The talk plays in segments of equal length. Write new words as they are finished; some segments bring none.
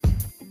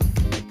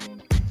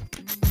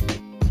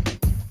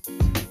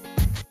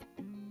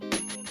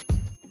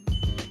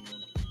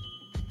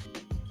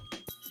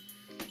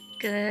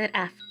Good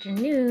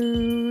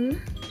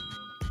afternoon.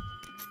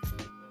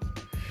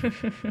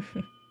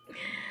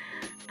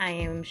 I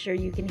am sure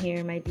you can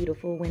hear my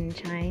beautiful wind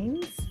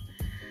chimes.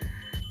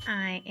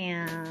 I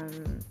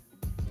am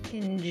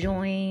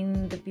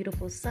enjoying the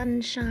beautiful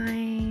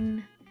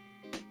sunshine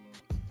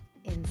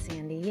in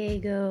San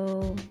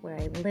Diego, where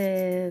I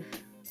live.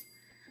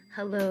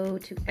 Hello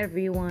to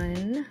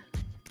everyone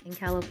in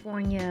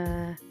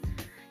California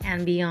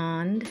and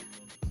beyond,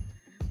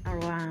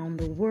 around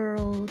the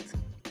world,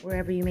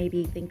 wherever you may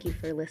be. Thank you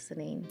for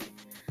listening.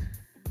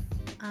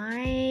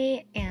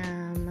 I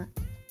am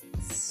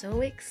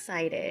so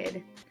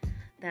excited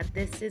that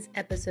this is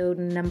episode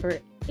number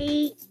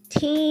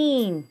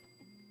 18.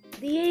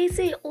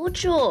 18.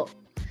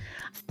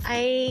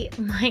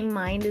 My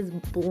mind is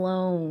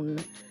blown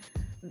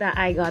that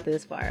I got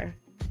this far.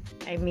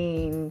 I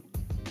mean,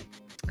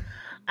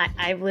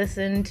 I've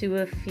listened to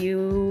a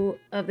few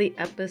of the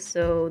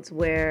episodes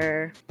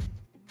where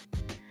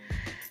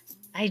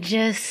I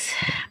just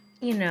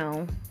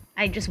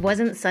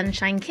wasn't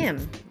Sunshine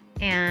Kim,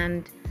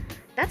 and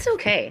that's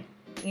okay.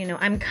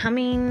 I'm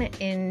coming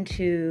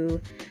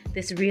into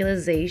this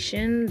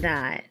realization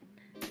that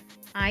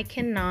I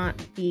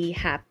cannot be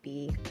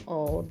happy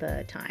all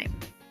the time.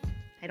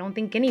 I don't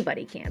think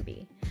anybody can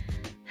be.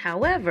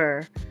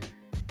 However,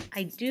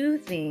 I do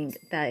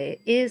think that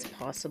it is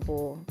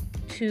possible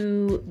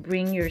to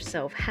bring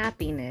yourself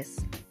happiness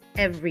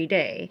every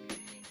day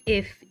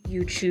if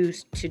you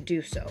choose to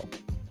do so.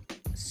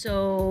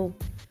 So,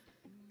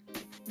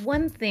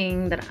 one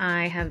thing that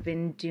I have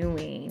been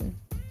doing,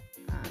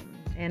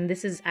 and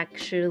this is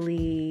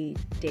actually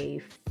day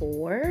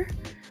 4,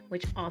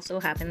 which also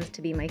happens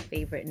to be my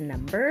favorite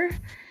number,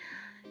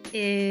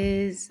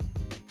 is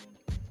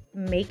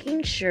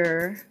making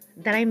sure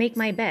that I make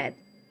my bed.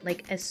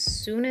 Like, as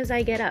soon as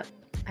I get up,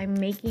 I'm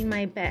making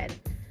my bed.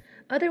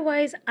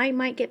 Otherwise, I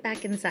might get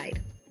back inside.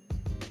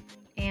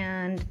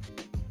 And,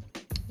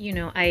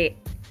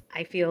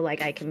 I feel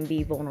like I can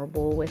be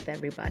vulnerable with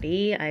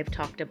everybody. I've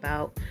talked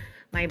about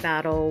my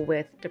battle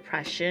with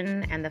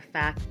depression and the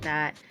fact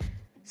that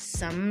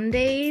some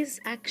days,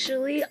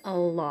 actually, a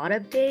lot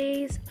of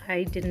days,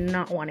 I did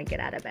not want to get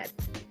out of bed.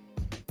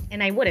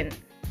 And I wouldn't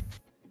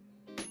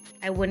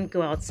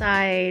go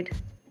outside.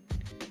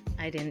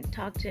 I didn't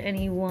talk to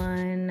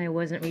anyone. I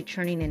wasn't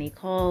returning any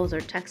calls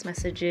or text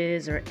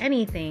messages or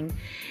anything.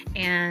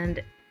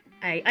 And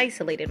I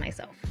isolated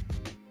myself.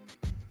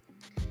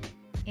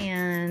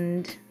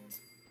 And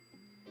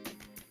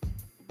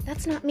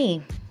that's not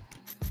me.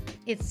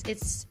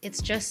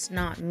 It's just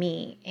not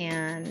me.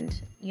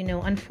 And,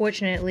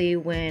 unfortunately,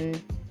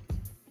 when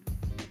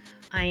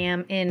I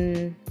am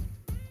in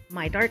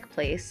my dark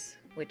place,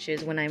 which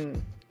is when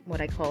I'm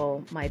what I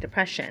call my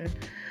depression,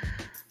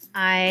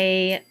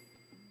 I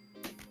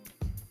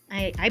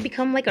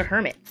become like a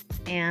hermit.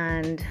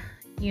 And,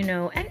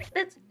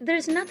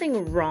 there's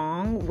nothing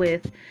wrong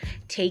with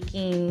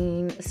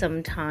taking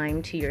some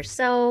time to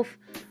yourself.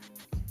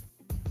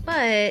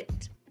 But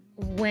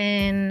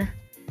when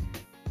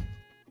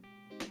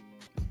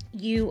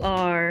you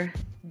are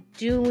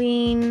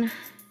doing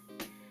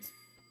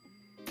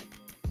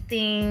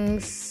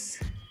things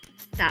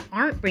that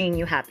aren't bringing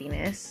you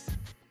happiness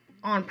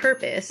on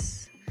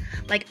purpose,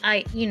 like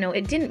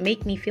it didn't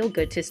make me feel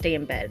good to stay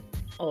in bed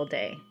all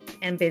day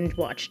and binge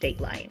watch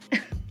Dateline.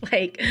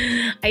 Like,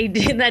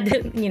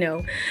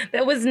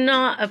 that was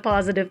not a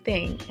positive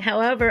thing.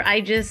 However,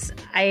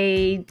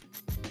 I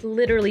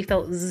literally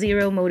felt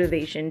zero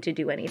motivation to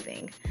do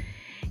anything.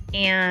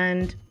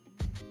 And,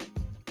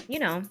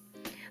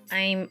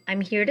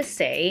 I'm here to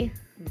say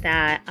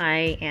that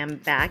I am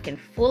back in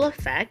full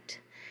effect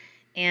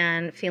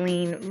and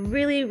feeling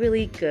really,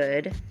 really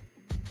good.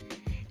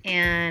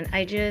 And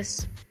I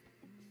just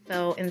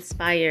felt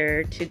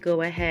inspired to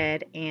go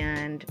ahead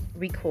and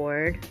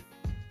record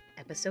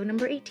episode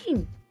number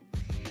 18.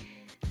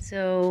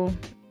 So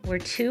we're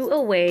 2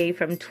 away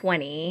from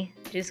 20.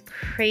 Just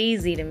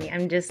crazy to me.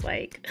 I'm just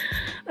like,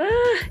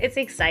 it's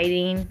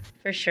exciting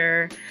for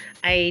sure.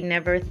 I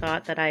never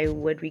thought that I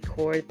would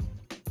record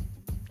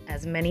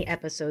as many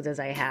episodes as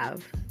I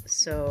have.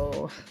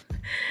 So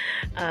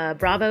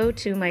bravo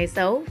to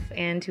myself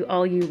and to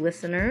all you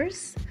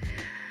listeners.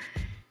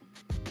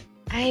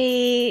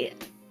 I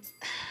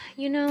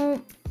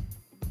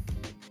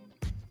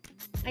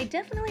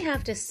definitely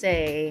have to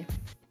say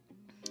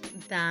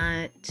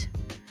that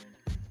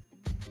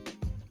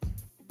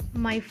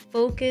my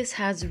focus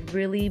has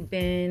really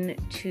been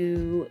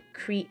to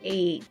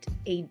create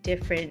a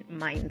different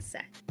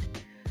mindset.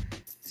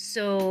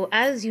 So,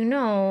 as you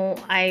know,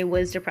 I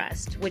was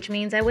depressed, which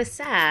means I was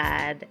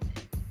sad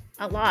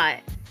a lot.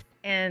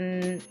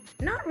 And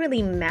not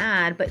really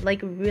mad, but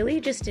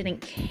really just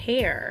didn't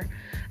care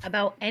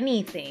about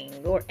anything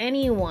or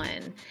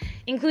anyone,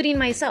 including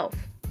myself,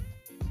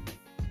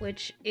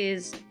 which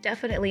is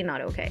definitely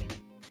not okay.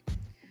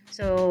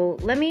 So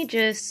let me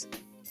just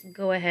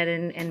go ahead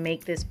and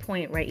make this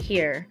point right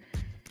here.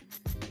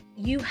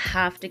 You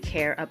have to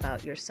care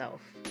about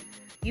yourself.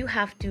 You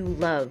have to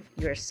love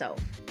yourself,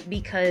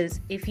 because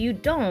if you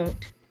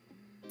don't,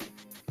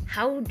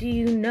 how do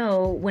you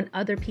know when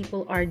other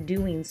people are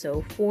doing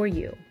so for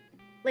you?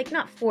 Like,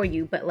 not for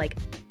you, but like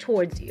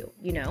towards you,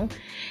 you know?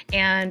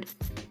 And,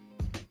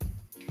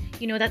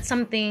 you know, that's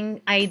something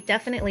I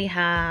definitely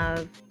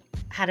have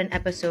had an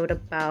episode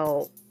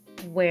about,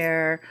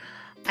 where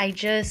I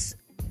just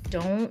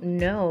don't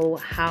know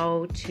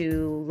how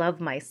to love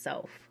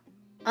myself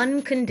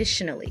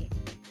unconditionally.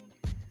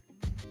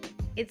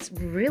 It's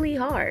really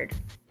hard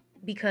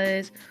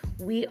because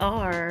we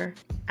are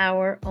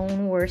our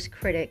own worst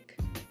critic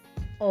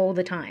all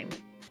the time.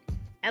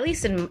 At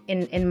least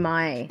in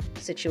my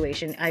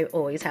situation, I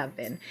always have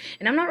been.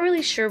 And I'm not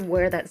really sure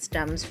where that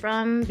stems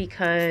from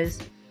because,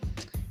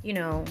 you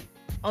know,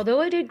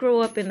 although I did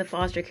grow up in the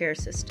foster care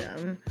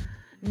system,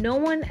 no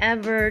one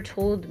ever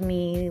told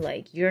me,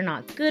 like, you're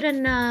not good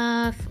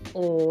enough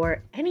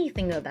or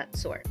anything of that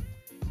sort.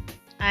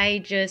 I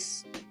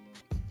just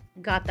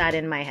got that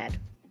in my head.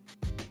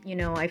 You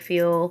know, I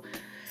feel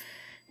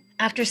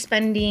after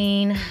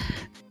spending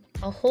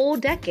a whole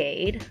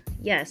decade,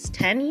 yes,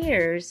 10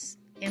 years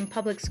in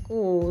public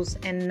schools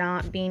and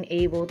not being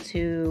able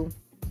to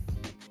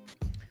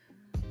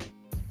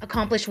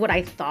accomplish what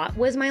I thought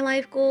was my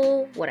life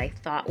goal, what I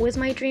thought was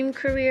my dream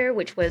career,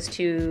 which was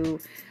to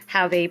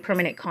have a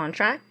permanent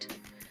contract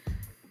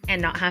and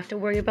not have to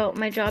worry about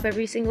my job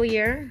every single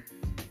year,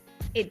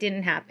 it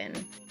didn't happen.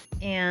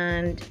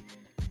 And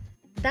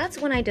that's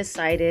when I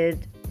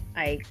decided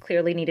I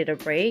clearly needed a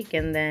break,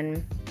 and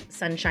then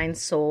Sunshine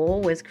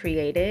Soul was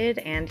created,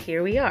 and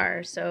here we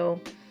are. So,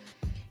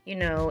 you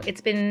know,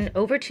 it's been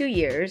over 2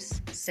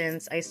 years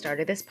since I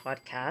started this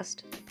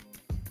podcast,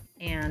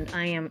 and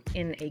I am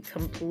in a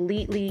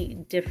completely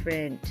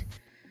different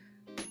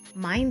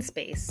mind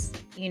space.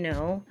 You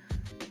know,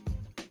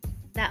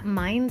 that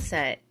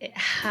mindset, it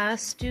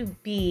has to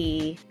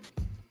be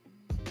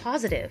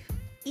positive.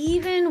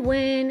 Even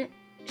when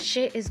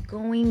shit is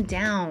going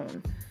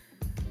down,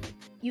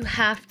 you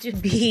have to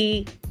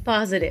be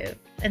positive.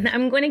 And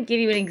I'm going to give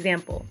you an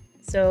example.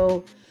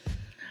 So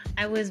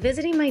I was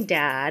visiting my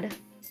dad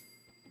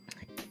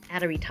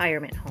at a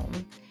retirement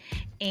home,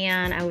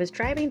 and I was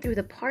driving through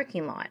the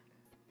parking lot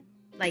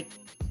like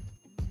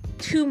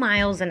 2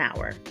 miles an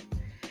hour.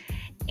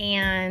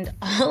 And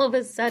all of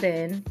a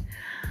sudden,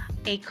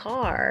 a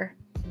car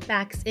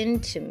backs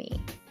into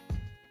me,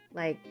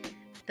 like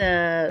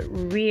the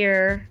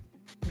rear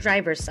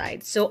driver's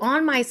side. So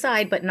on my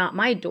side, but not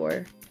my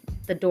door,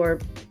 the door,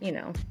 you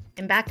know,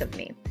 in back of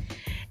me.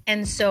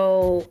 And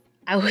so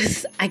I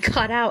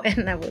got out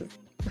and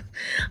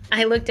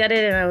I looked at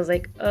it and I was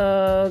like,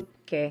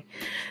 okay.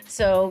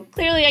 So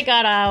clearly I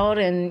got out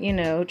and, you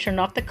know, turned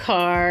off the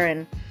car,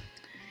 and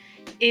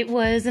it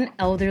was an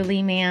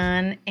elderly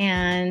man,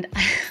 and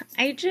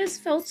I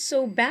just felt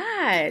so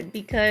bad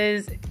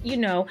because, you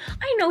know,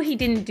 I know he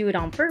didn't do it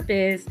on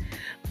purpose,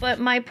 but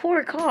my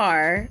poor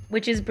car,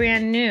 which is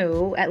brand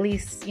new, at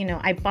least, you know,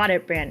 I bought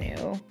it brand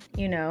new,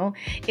 you know,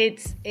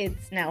 it's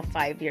now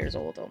 5 years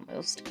old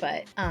almost,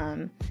 but,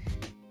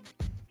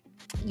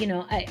 you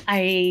know,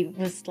 I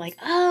was like,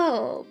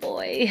 oh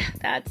boy,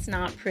 that's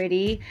not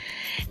pretty.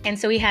 And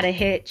so he had a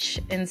hitch.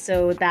 And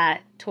so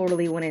that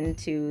totally went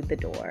into the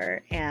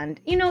door. And,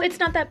 you know, it's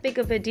not that big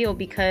of a deal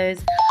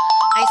because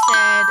I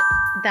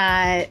said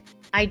that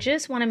I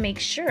just want to make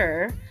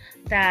sure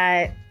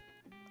that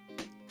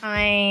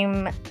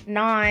I'm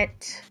not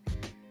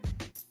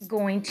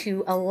going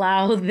to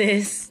allow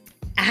this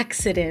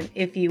accident,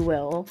 if you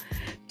will,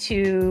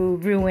 to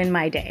ruin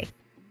my day.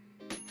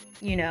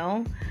 You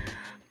know?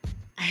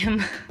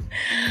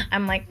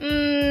 I'm like,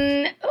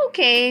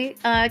 okay,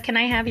 can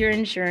I have your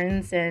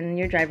insurance and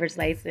your driver's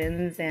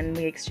license? And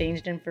we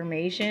exchanged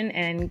information,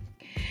 and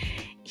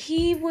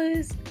he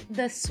was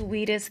the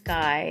sweetest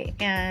guy.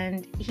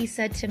 And he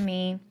said to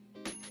me,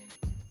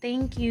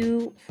 thank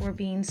you for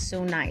being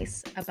so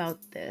nice about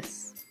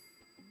this.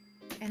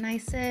 And I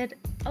said,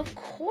 of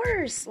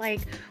course,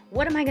 like,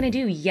 what am I going to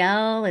do?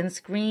 Yell and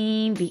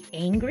scream, be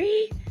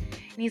angry?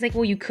 And he's like,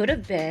 well, you could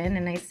have been.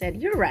 And I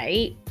said, you're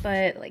right,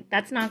 but like,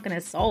 that's not going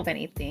to solve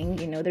anything.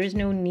 You know, there's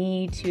no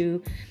need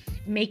to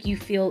make you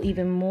feel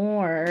even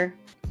more,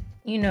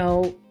 you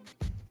know,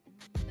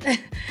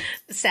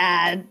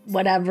 sad,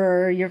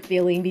 whatever you're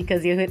feeling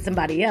because you hit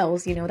somebody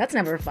else. You know, that's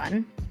never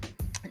fun.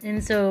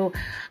 And so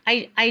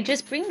I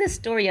just bring this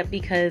story up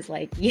because,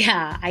 like,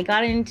 yeah, I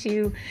got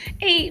into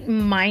a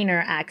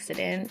minor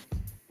accident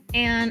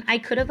and I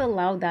could have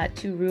allowed that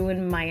to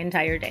ruin my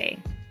entire day.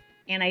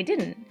 And I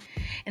didn't.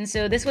 And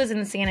so this was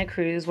in Santa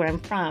Cruz, where I'm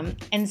from.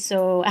 And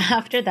so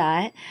after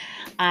that,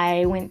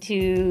 I went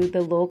to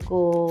the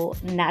local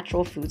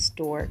natural food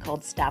store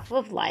called Staff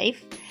of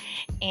Life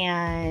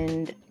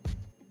and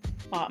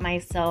bought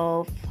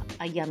myself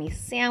a yummy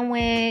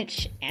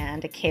sandwich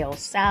and a kale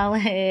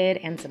salad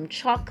and some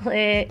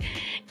chocolate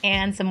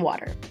and some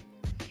water.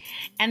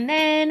 And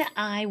then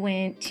I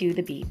went to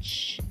the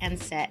beach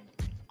and sat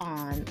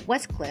on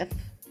West Cliff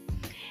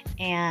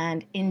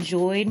and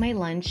enjoyed my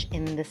lunch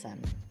in the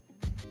sun.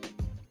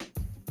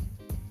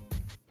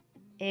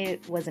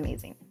 It was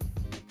amazing.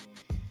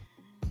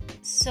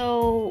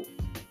 So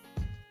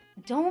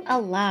don't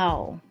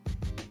allow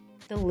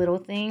the little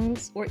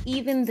things or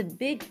even the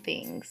big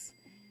things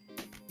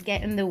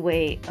get in the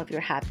way of your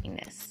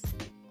happiness.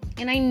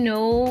 And I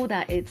know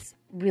that it's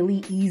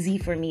really easy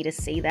for me to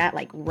say that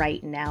like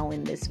right now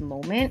in this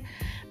moment,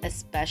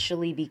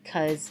 especially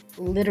because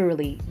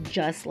literally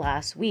just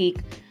last week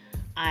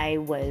I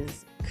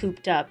was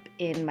cooped up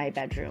in my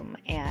bedroom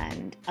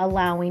and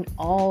allowing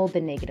all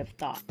the negative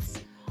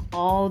thoughts,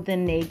 all the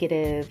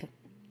negative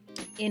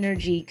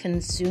energy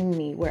consume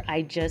me, where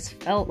I just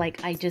felt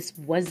like I just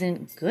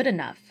wasn't good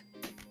enough.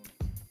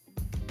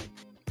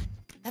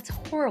 That's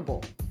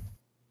horrible.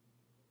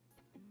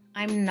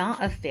 I'm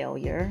not a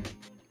failure.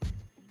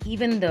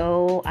 Even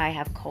though I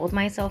have called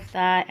myself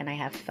that and I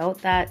have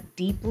felt that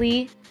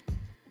deeply,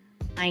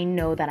 I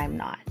know that I'm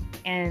not.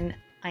 And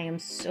I am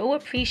so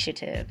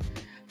appreciative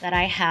that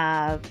I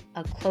have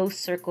a close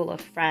circle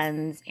of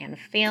friends and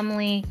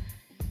family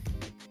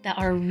that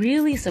are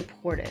really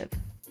supportive.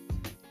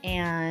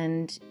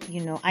 And,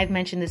 I've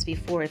mentioned this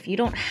before. If you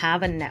don't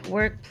have a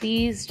network,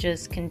 please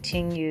just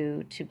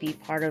continue to be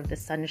part of the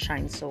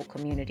Sunshine Soul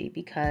community,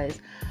 because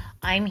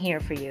I'm here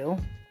for you.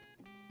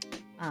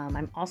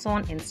 I'm also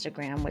on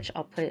Instagram, which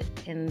I'll put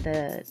in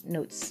the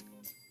notes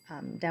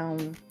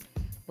down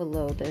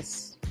below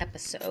this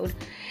episode.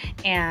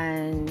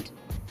 And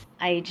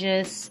I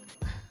just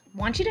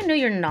want you to know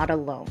you're not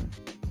alone.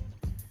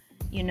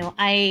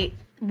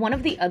 One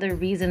of the other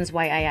reasons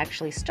why I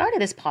actually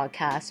started this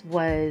podcast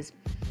was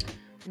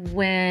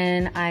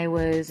when I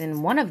was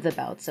in one of the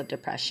bouts of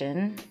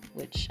depression,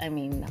 which,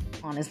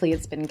 honestly,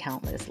 it's been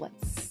countless.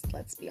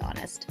 Let's be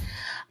honest.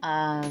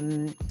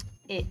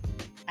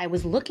 I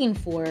was looking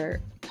for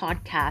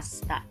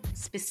podcasts that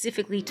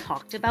specifically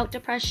talked about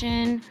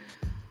depression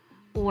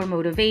or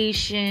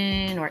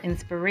motivation or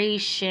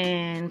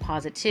inspiration,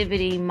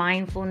 positivity,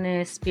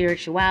 mindfulness,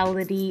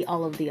 spirituality,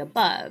 all of the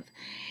above.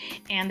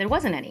 And there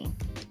wasn't any.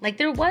 Like,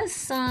 there was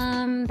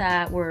some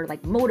that were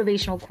like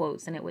motivational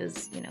quotes, and it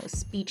was,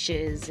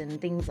 speeches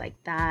and things like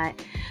that.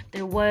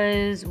 There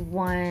was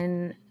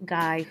one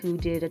guy who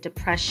did a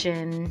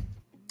depression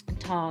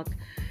talk,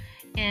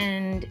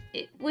 and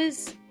it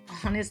was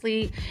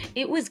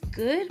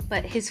good,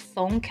 but his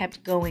phone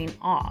kept going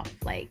off,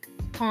 like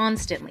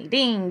constantly.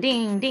 Ding,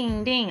 ding,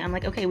 ding, ding. I'm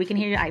like, okay, we can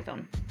hear your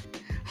iPhone.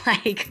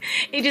 Like,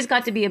 it just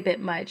got to be a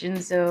bit much.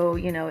 And so,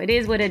 it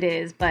is what it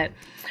is. But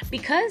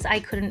because I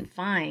couldn't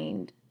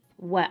find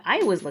what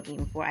I was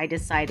looking for, I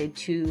decided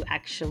to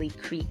actually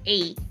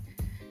create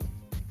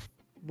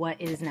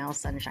what is now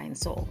Sunshine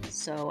Soul.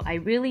 So I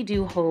really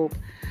do hope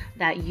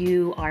that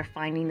you are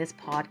finding this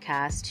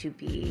podcast to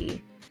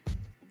be,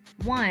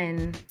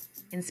 one,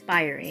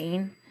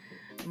 inspiring,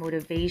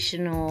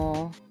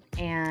 motivational,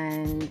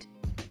 and,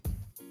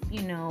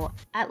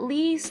 at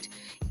least,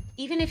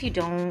 even if you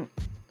don't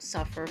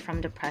suffer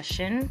from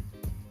depression,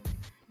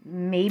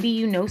 maybe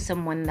you know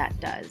someone that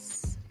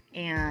does.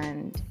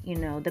 And,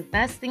 the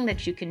best thing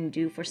that you can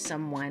do for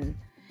someone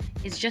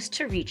is just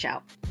to reach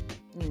out,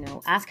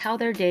 ask how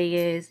their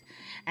day is.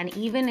 And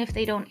even if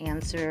they don't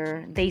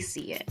answer, they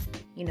see it,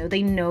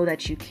 they know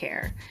that you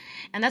care.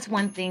 And that's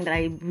one thing that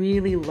I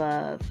really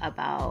love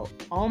about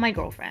all my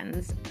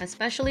girlfriends,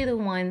 especially the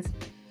ones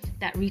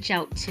that reach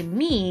out to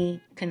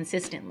me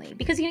consistently,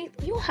 because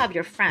you'll have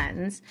your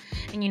friends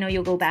and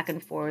you'll go back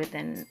and forth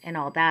and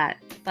all that.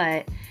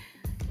 But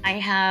I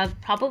have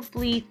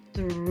probably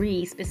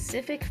 3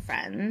 specific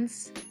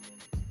friends,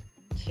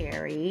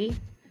 Carrie,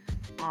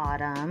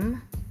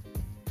 Autumn,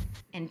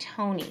 and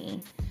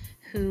Tony,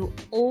 who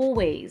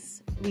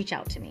always reach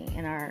out to me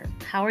and are,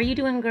 how are you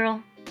doing,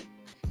 girl?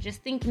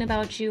 Just thinking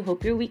about you.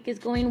 Hope your week is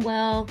going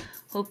well.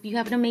 Hope you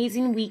have an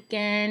amazing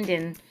weekend.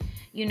 And,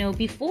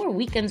 before,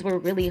 weekends were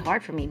really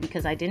hard for me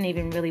because I didn't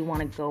even really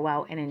want to go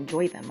out and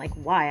enjoy them. Like,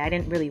 why? I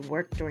didn't really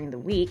work during the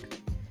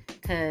week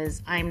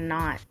because I'm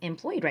not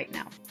employed right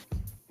now.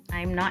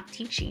 I'm not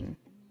teaching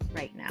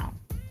right now.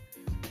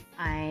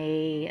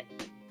 I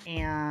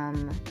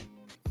am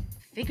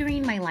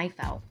figuring my life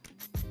out.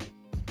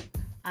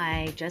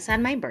 I just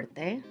had my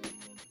birthday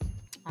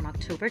on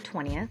October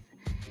 20th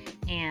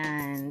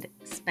and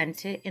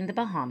spent it in the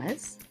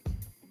Bahamas.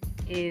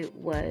 It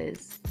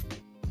was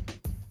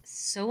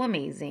so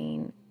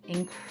amazing,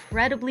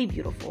 incredibly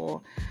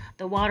beautiful.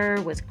 The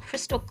water was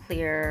crystal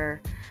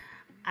clear.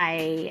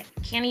 I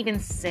can't even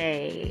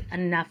say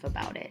enough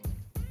about it.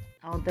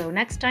 Although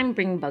next time,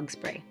 bring bug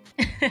spray.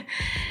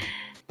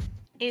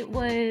 It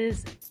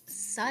was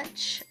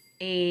such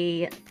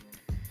a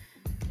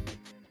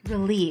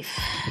relief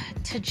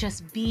to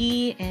just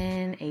be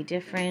in a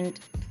different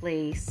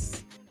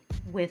place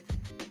with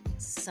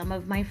some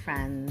of my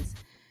friends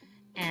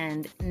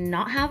and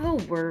not have a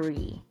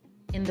worry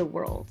in the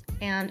world.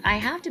 And I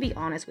have to be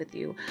honest with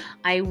you,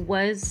 I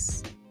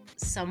was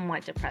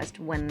somewhat depressed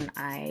when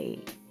I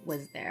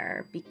was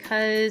there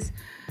because,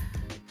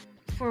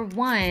 for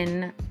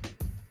one,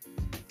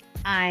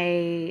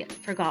 I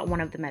forgot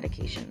one of the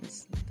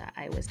medications that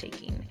I was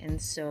taking.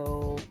 And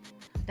so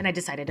then I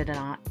decided to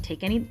not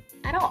take any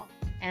at all.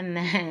 And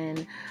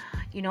then,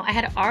 I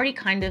had already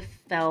kind of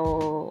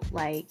felt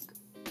like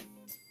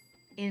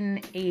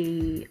in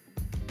a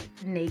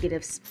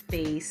negative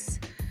space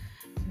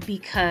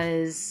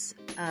because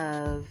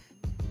of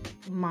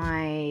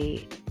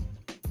my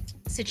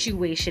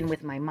situation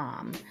with my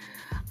mom.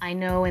 I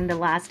know in the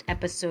last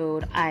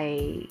episode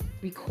I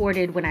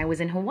recorded when I was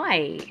in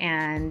Hawaii,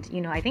 and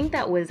I think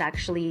that was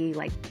actually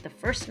like the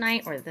first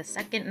night or the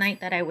second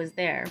night that I was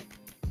there.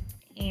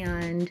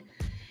 And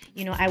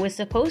I was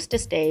supposed to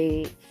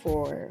stay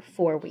for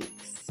 4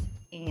 weeks,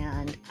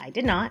 and I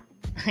did not.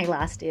 I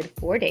lasted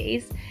 4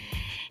 days.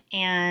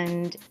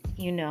 And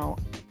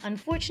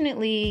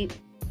unfortunately,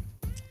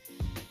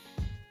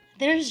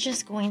 there's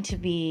just going to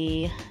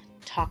be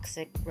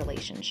toxic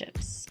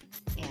relationships.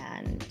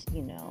 And,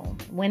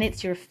 when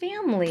it's your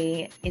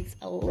family, it's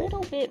a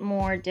little bit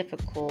more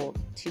difficult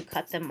to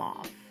cut them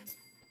off.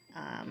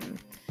 I'm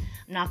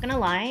not going to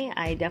lie,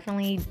 I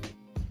definitely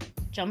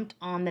jumped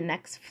on the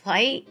next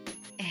flight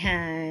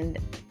and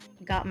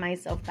got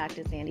myself back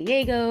to San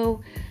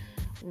Diego,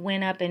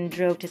 went up and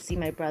drove to see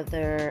my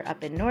brother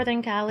up in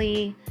Northern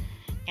Cali,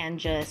 and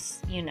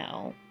just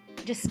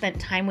spent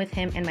time with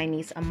him and my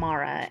niece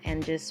Amara,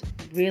 and just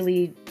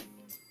really,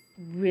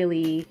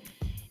 really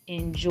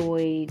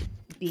enjoyed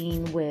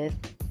being with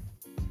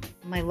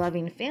my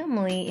loving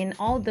family, and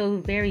although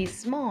very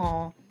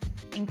small,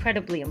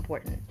 incredibly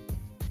important.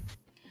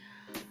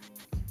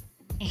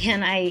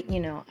 And I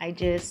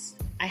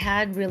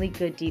had really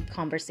good, deep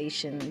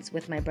conversations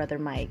with my brother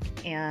Mike,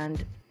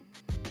 and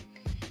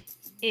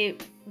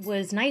it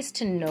was nice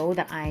to know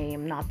that I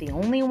am not the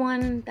only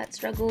one that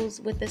struggles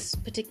with this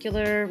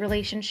particular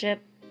relationship.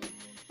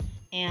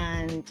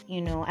 And,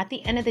 at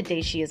the end of the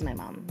day, she is my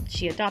mom.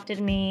 She adopted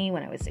me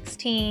when I was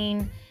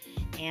 16.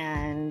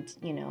 And,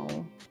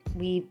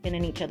 we've been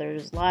in each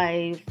other's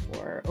life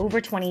for over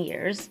 20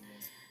 years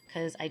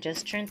because I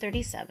just turned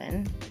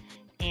 37.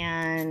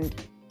 And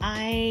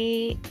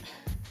I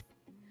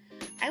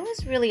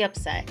was really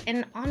upset.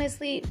 And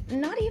honestly,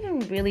 not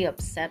even really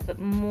upset, but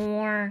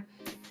more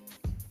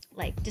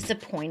like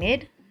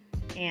disappointed.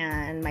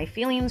 And my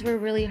feelings were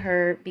really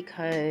hurt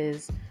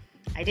because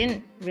I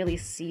didn't really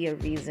see a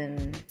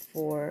reason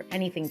for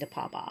anything to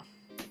pop off.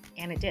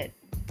 And it did.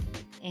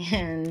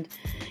 And,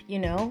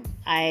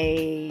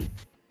 I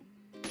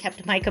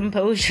kept my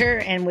composure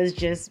and was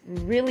just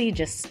really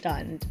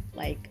stunned.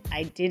 Like,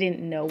 I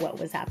didn't know what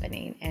was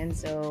happening. And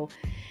so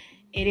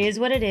it is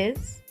what it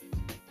is.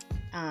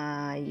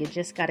 You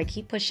just got to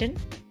keep pushing.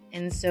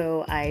 And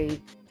so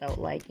I felt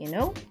like,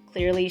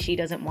 clearly she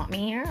doesn't want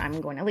me here. I'm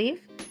going to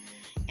leave.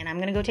 And I'm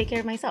going to go take care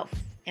of myself.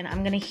 And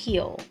I'm going to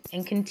heal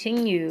and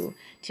continue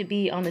to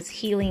be on this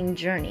healing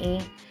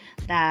journey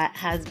that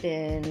has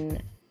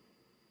been,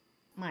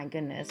 my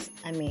goodness.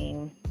 I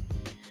mean,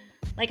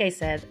 like I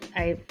said,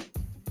 I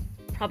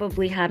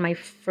probably had my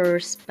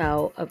first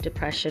bout of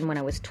depression when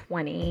I was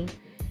 20,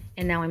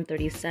 and now I'm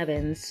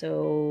 37,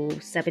 so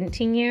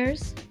 17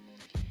 years.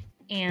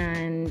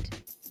 And,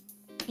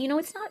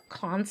 it's not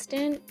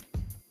constant.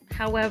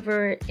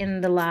 However,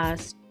 in the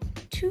last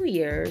 2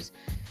 years,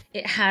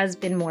 it has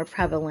been more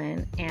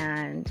prevalent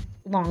and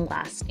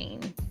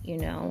long-lasting,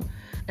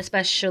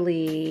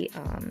 especially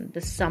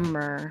the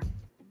summer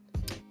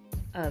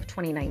of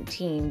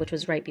 2019, which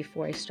was right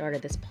before I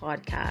started this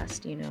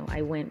podcast.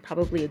 I went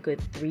probably a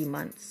good 3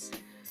 months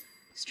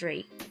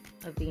straight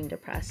of being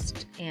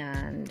depressed,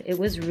 and it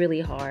was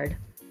really hard.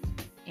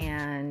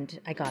 And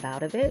I got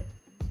out of it,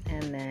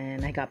 and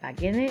then I got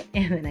back in it,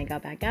 and then I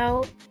got back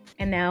out,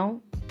 and now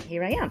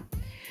here I am.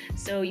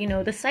 So,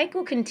 the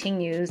cycle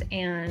continues,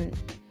 and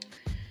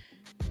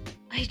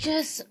I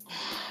just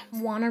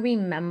want to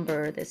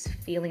remember this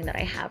feeling that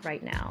I have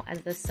right now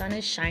as the sun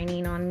is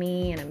shining on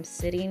me and I'm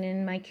sitting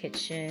in my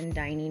kitchen,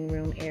 dining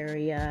room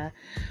area,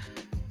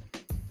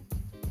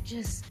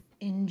 just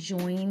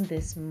enjoying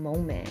this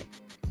moment,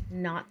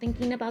 not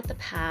thinking about the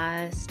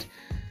past,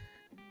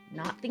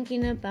 not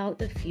thinking about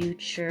the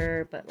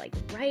future, but like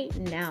right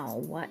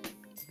now,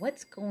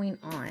 what's going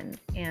on.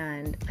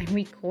 And I'm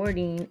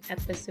recording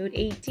episode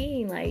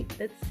 18. Like,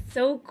 that's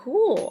so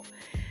cool.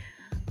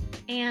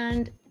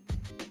 And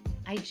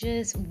I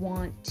just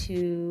want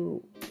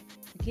to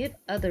give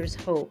others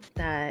hope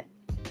that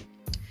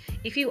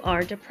if you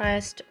are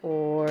depressed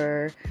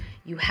or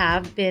you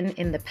have been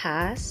in the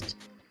past,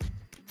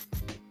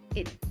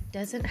 it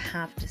doesn't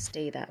have to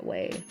stay that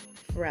way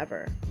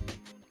forever.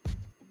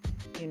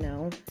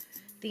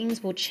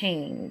 Things will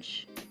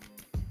change,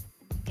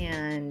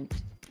 and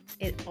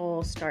it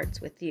all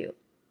starts with you.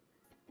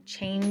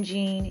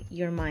 Changing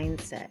your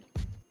mindset,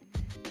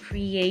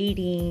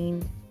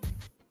 creating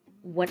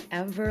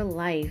whatever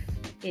life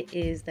it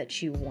is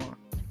that you want.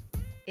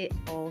 It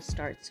all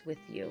starts with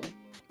you.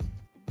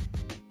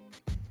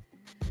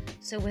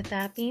 So with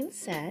that being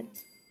said,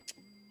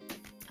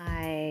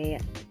 I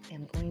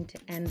am going to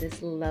end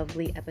this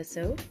lovely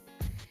episode,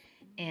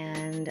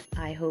 and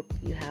I hope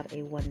you have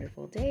a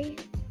wonderful day,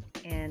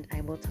 and I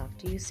will talk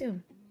to you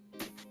soon.